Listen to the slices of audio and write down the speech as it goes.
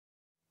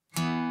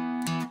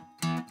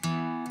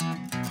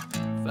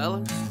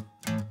fellas.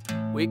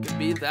 We can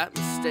be that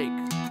mistake.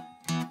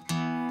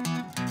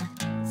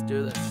 Let's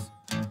do this.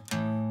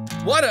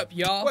 What up,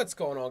 y'all? What's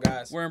going on,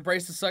 guys? We're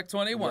Embrace the Suck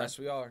 21. Yes,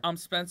 we are. I'm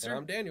Spencer. And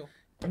I'm Daniel.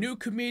 New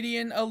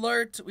comedian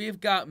alert. We've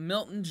got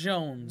Milton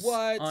Jones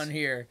What? on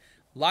here.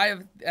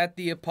 Live at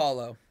the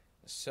Apollo.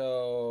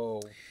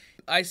 So...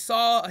 I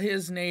saw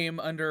his name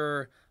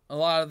under a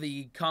lot of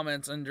the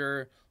comments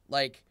under,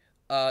 like,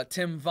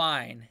 Tim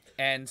Vine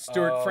and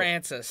Stuart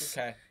Francis.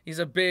 Okay. He's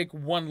a big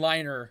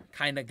one-liner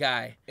kind of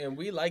guy. And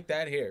we like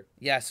that here.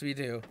 Yes, we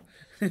do.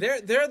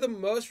 They're the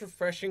most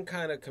refreshing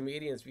kind of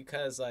comedians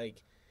because,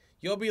 like,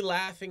 you'll be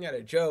laughing at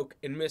a joke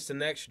and miss the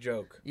next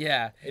joke.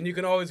 Yeah. And you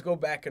can always go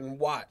back and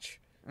watch.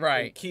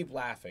 Right. And keep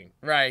laughing.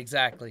 Right,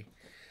 exactly.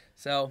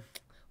 So,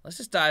 let's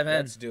just dive in.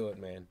 Let's do it,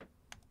 man.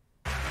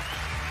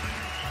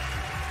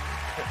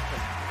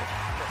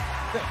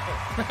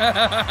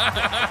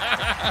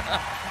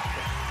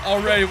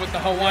 Already with the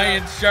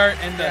Hawaiian shirt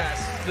and the,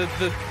 Yes.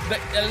 the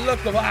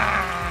look of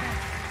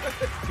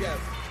Yes.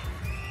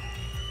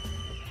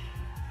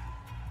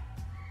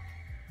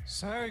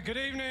 So, good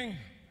evening.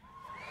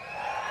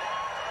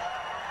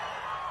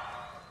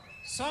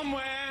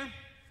 Somewhere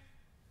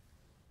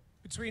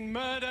between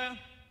murder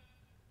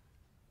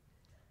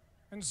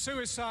and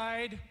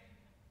suicide,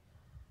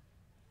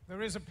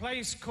 there is a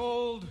place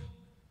called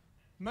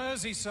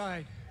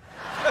Merseyside.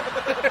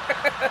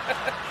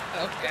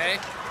 Okay.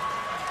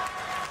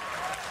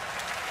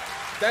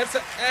 That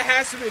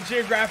has to be a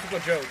geographical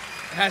joke.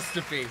 Has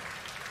to be.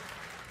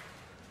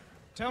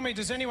 Tell me,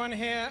 does anyone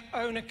here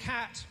own a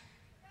cat?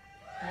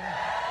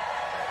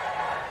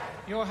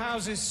 Your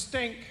houses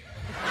stink.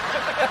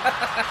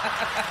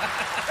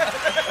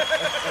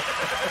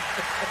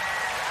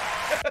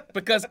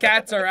 Because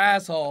cats are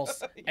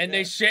assholes and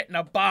they shit in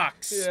a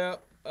box. Yeah.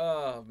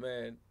 Oh,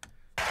 man.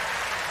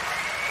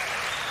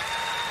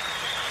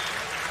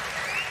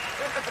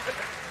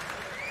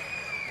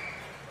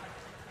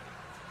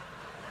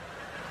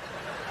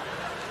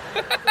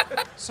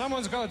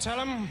 Someone's got to tell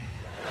them.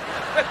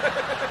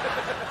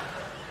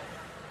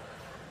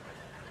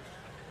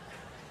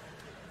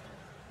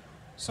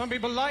 Some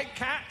people like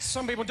cats,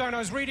 some people don't. I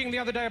was reading the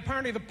other day,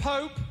 apparently the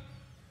Pope,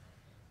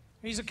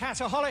 he's a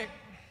cataholic.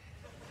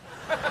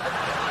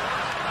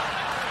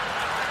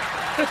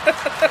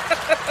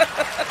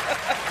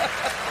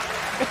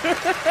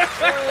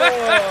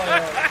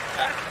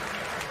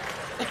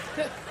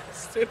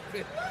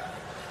 Stupid.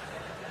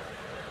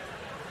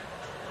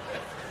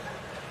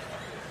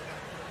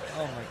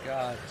 Oh my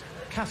God.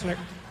 Catholic.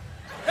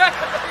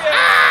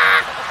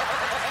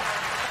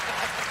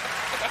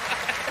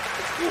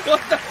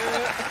 What the?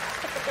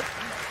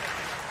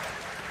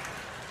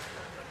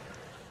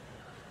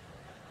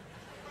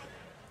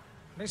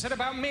 They said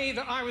about me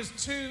that I was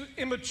too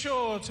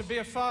immature to be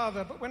a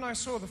father, but when I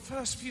saw the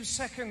first few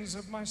seconds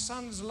of my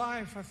son's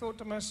life, I thought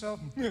to myself,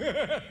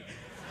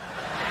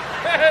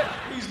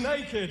 he's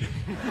naked.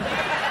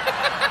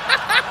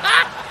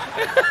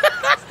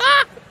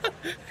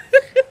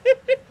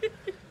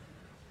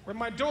 When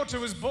my daughter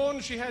was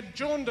born, she had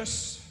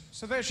jaundice,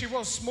 so there she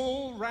was,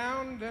 small,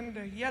 round, and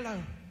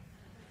yellow.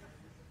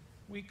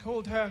 We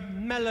called her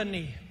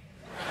Melanie.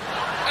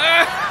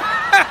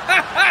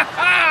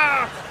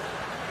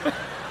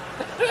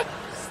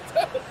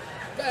 So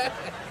bad.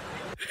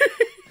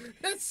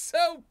 That's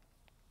so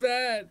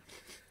bad.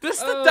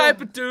 This is the type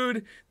of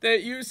dude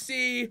that you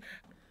see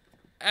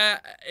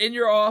in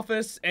your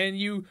office, and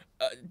you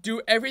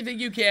do everything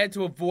you can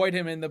to avoid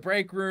him in the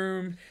break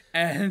room,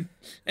 and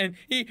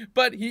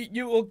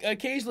you will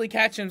occasionally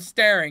catch him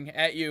staring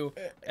at you,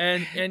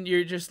 and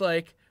you're just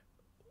like,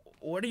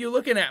 what are you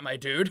looking at, my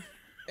dude?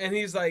 And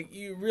he's like,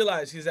 you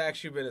realize he's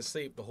actually been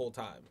asleep the whole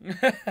time.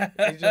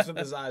 He's just with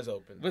his eyes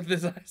open. With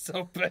his eyes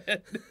open.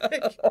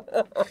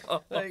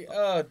 Like,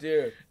 oh,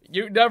 dude.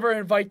 You never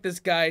invite this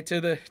guy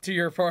to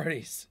your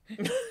parties.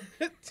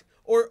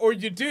 Or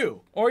you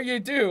do. Or you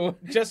do.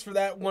 Just for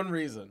that one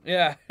reason.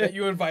 Yeah. That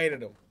you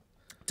invited him.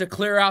 To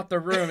clear out the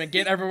room and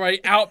get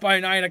everybody out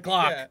by 9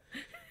 o'clock. Yeah.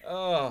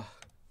 Oh.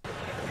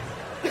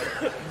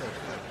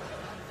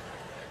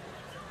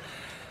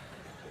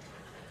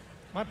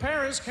 My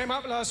parents came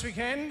up last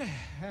weekend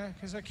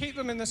because I keep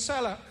them in the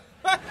cellar.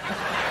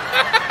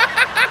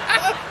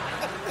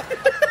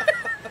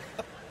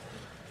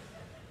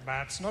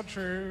 That's not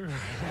true.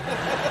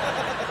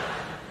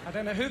 I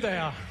don't know who they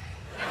are.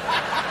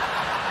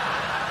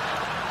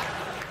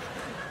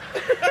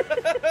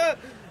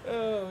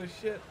 Oh,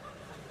 shit.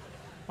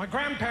 My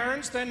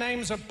grandparents, their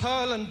names are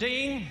Pearl and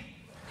Dean.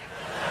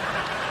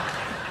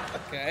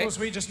 Okay. Of course,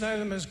 we just know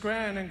them as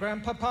Gran and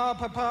Grandpapa,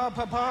 Papa, Papa,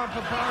 Papa,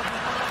 Papa.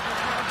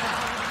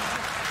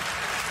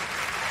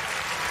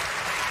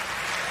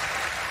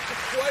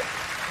 What?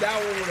 That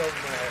one went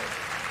over my head.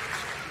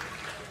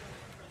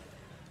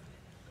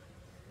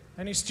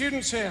 Any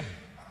students here?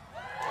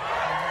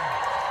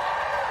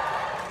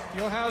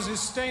 Your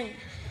houses stink.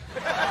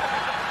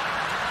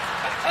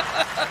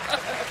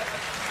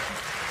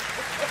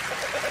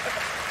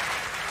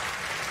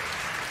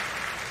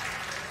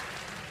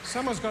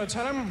 Someone's got to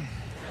tell him.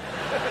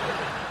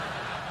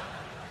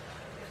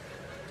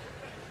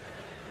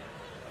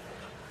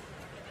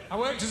 I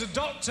worked as a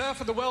doctor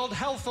for the World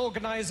Health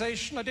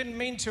Organization. I didn't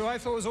mean to. I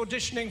thought I was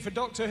auditioning for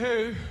Doctor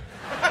Who.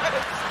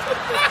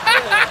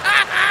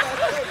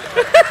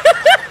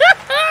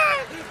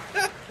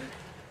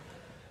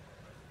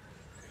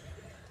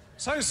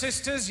 So,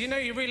 sisters, you know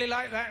you really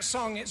like that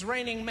song, It's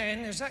Raining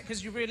Men. Is that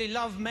because you really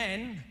love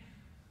men?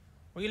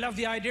 Or you love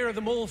the idea of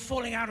them all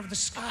falling out of the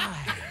sky?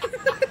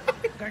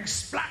 Going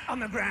splat on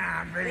the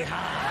ground really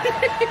hard.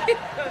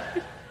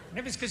 And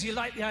if it's because you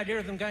like the idea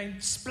of them going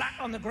splat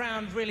on the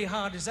ground really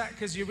hard, is that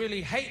because you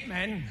really hate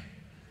men?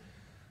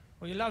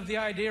 Or you love the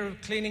idea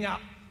of cleaning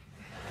up?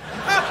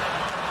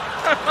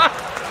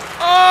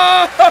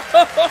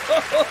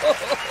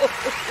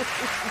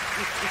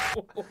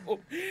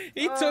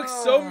 He took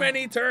so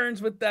many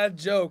turns with that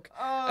joke.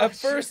 At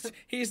first,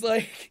 he's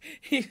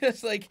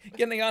just like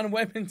getting on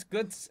women's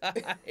good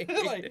side.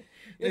 Like,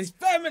 it's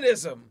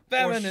feminism.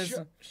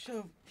 Feminism.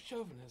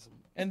 Chauvinism.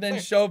 And then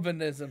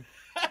chauvinism.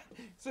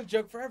 It's a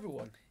joke for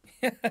everyone.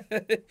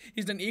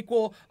 He's an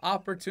equal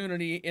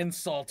opportunity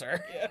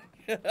insulter.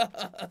 Yeah.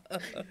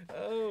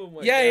 Oh my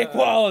god. Yay,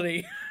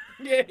 equality.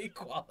 Yay,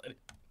 equality.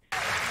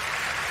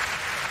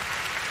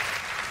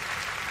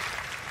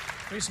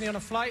 Recently on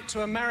a flight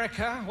to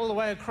America, all the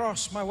way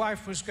across, my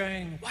wife was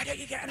going, "Why don't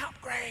you get an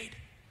upgrade?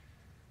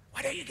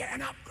 Why don't you get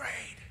an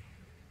upgrade?"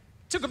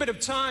 Took a bit of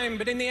time,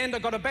 but in the end I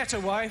got a better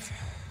wife.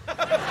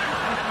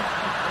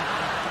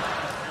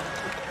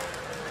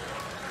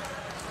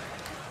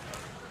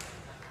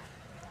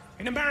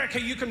 In America,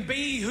 you can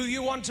be who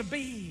you want to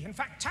be. In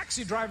fact,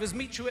 taxi drivers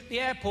meet you at the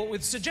airport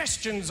with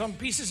suggestions on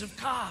pieces of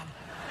card.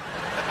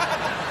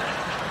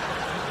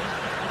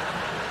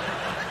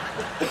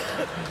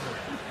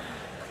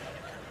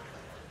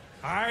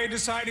 I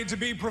decided to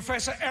be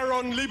Professor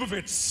Aaron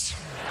Leibovitz.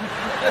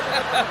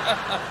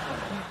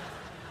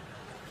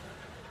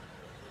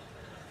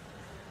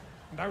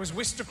 And I was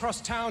whisked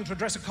across town to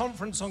address a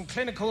conference on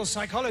clinical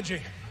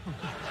psychology.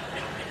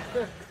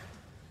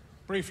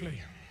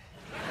 Briefly.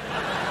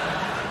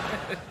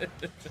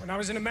 When I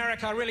was in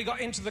America, I really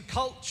got into the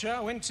culture. I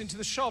went into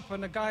the shop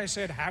and the guy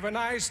said, "Have a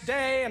nice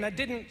day," and I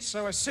didn't,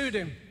 so I sued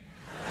him.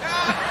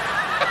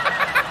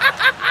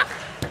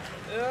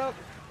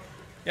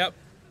 Yep.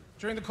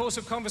 During the course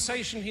of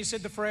conversation, he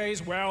said the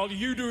phrase, "Well,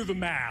 you do the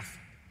math."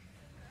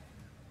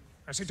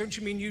 I said, "Don't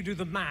you mean you do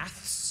the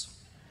maths?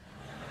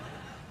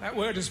 That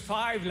word is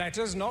 5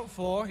 letters, not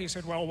 4. He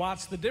said, "Well,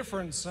 what's the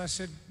difference?" I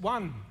said,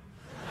 1.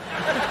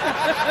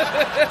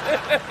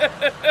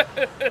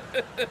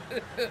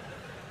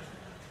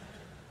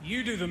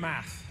 You do the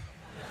math.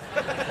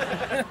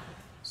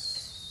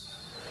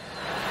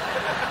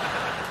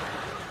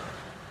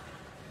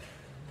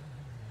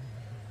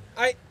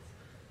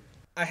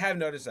 I have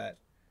noticed that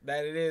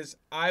it is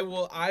I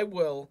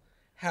will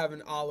have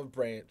an olive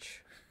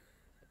branch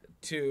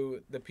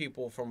to the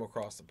people from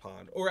across the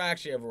pond, or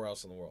actually everywhere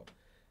else in the world.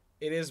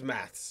 It is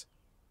maths.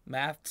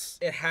 Maths.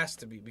 It has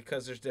to be,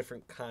 because there's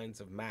different kinds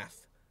of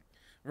math.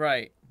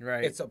 Right.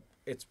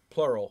 It's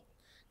plural.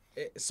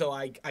 So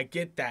I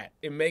get that.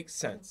 It makes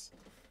sense.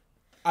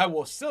 I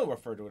will still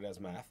refer to it as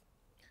math.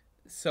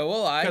 So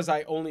will I. Because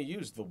I only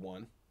use the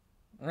one.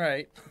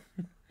 Right.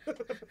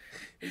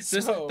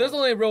 There's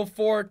only real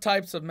 4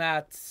 types of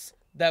maths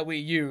that we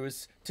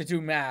use to do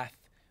math: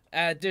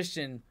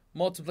 addition,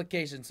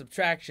 multiplication,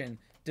 subtraction,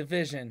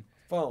 division.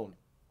 Phone.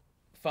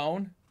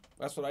 Phone?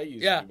 That's what I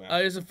use. Yeah, to do math.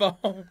 I use a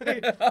phone.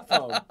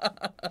 Phone.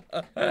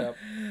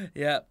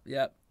 Yep.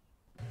 Yep.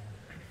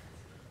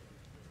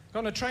 Got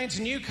on a train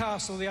to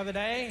Newcastle the other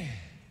day.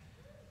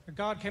 The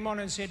guard came on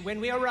and said, "When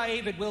we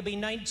arrive, it will be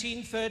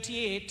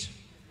 1938.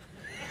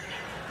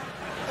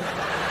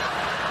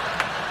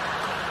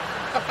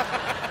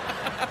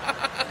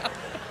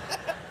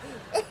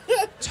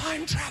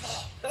 Time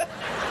travel.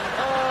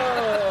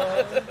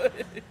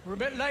 We're a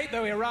bit late,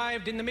 though. We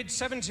arrived in the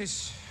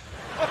mid-70s.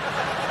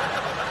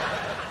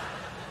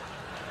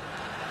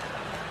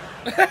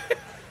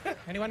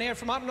 Anyone here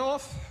from up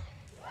north?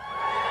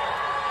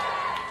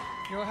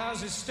 Your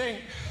houses stink.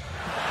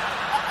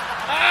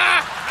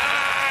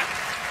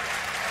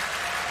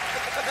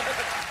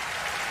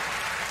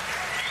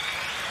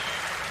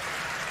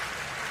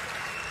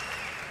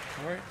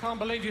 Can't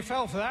believe you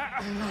fell for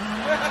that.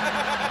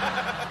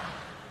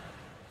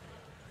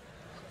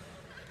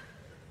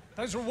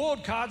 Those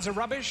reward cards are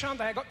rubbish, aren't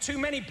they? I got too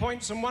many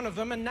points on one of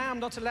them, and now I'm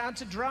not allowed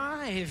to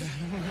drive.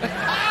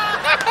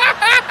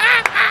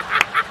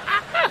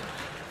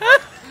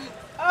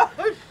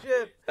 Oh,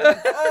 shit.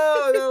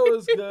 Oh, that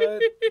was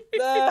good.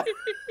 That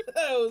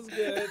was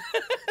good.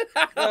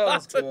 That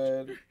was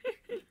good.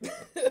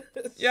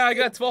 Yeah, I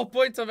got 12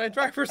 points on my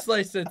driver's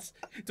license.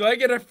 Do I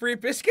get a free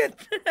biscuit?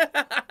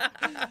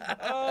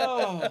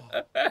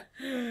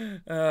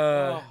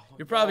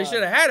 You probably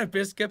should have had a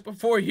biscuit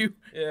before you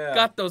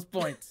got those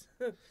points.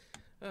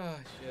 Oh,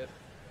 shit.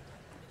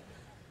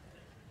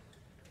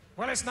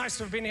 Well, it's nice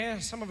to have been here.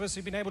 Some of us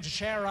have been able to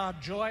share our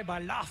joy by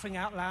laughing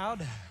out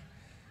loud.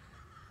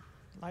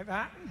 Like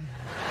that.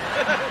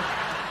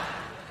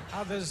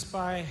 Others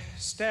by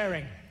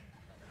staring.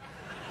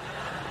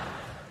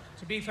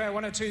 To be fair,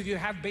 one or two of you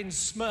have been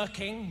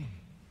smirking.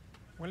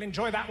 Well,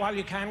 enjoy that while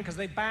you can, because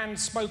they banned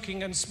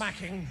smoking and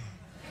smacking.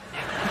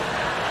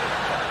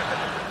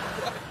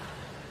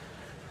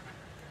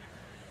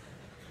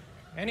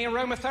 Any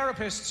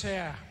aromatherapists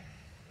here?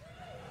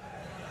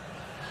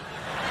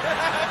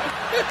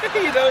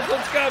 He knows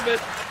what's coming.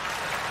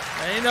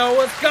 They know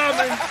what's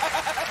coming.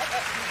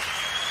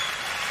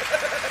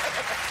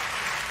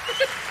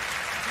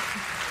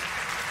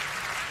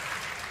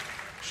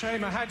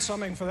 Shame I had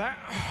something for that.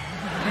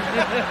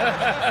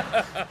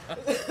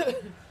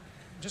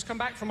 Just come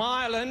back from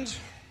Ireland.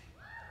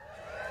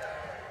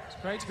 It's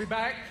great to be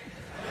back.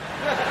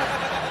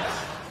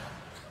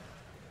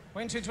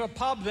 Went into a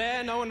pub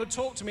there, no one would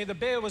talk to me. The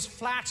beer was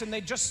flat and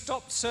they just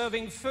stopped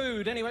serving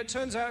food. Anyway, it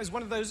turns out it was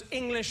one of those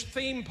English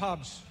theme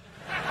pubs.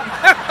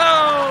 That's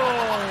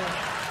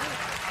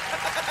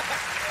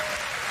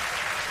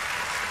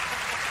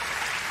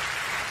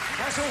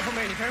all from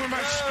me. Thank you very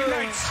much. Good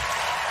night.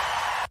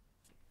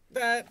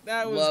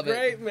 That was Love it.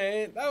 great,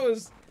 man.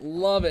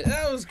 Love it.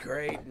 That was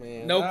great,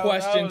 man. No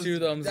question, was, 2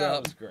 thumbs that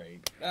up. That was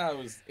great. That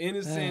was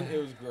innocent. It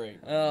was great.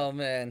 Oh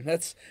man,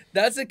 that's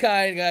the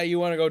kind of guy you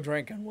want to go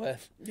drinking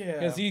with. Yeah.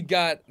 Because he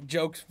got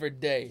jokes for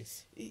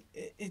days.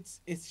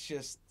 It's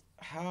just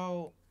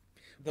how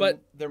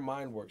But their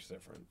mind works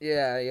different.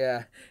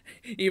 Yeah.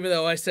 Even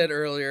though I said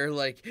earlier,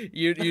 like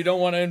you don't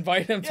want to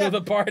invite him to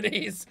the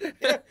parties.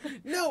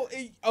 No,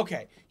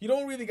 okay. You don't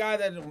want to be the guy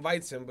that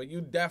invites him, but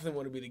you definitely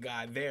want to be the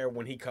guy there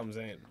when he comes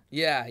in.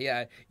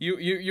 Yeah.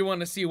 You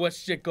want to see what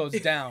shit goes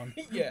down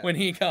when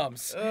he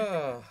comes.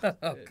 Oh,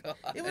 God.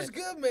 It was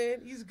good,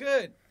 man. He's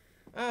good.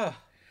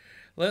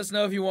 Let us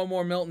know if you want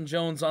more Milton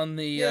Jones on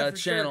the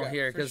channel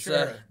here, because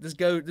this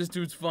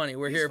dude's funny.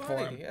 He's here for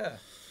him. Yeah.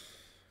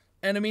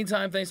 In the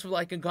meantime, thanks for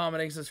liking,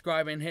 commenting,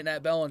 subscribing, hitting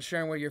that bell, and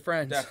sharing with your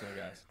friends. Definitely,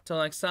 guys. Till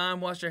next time,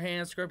 wash your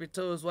hands, scrub your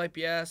toes, wipe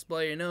your ass,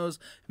 blow your nose,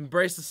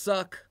 embrace the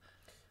suck.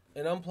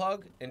 And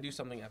unplug and do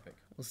something epic.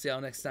 We'll see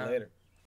y'all next time. Later.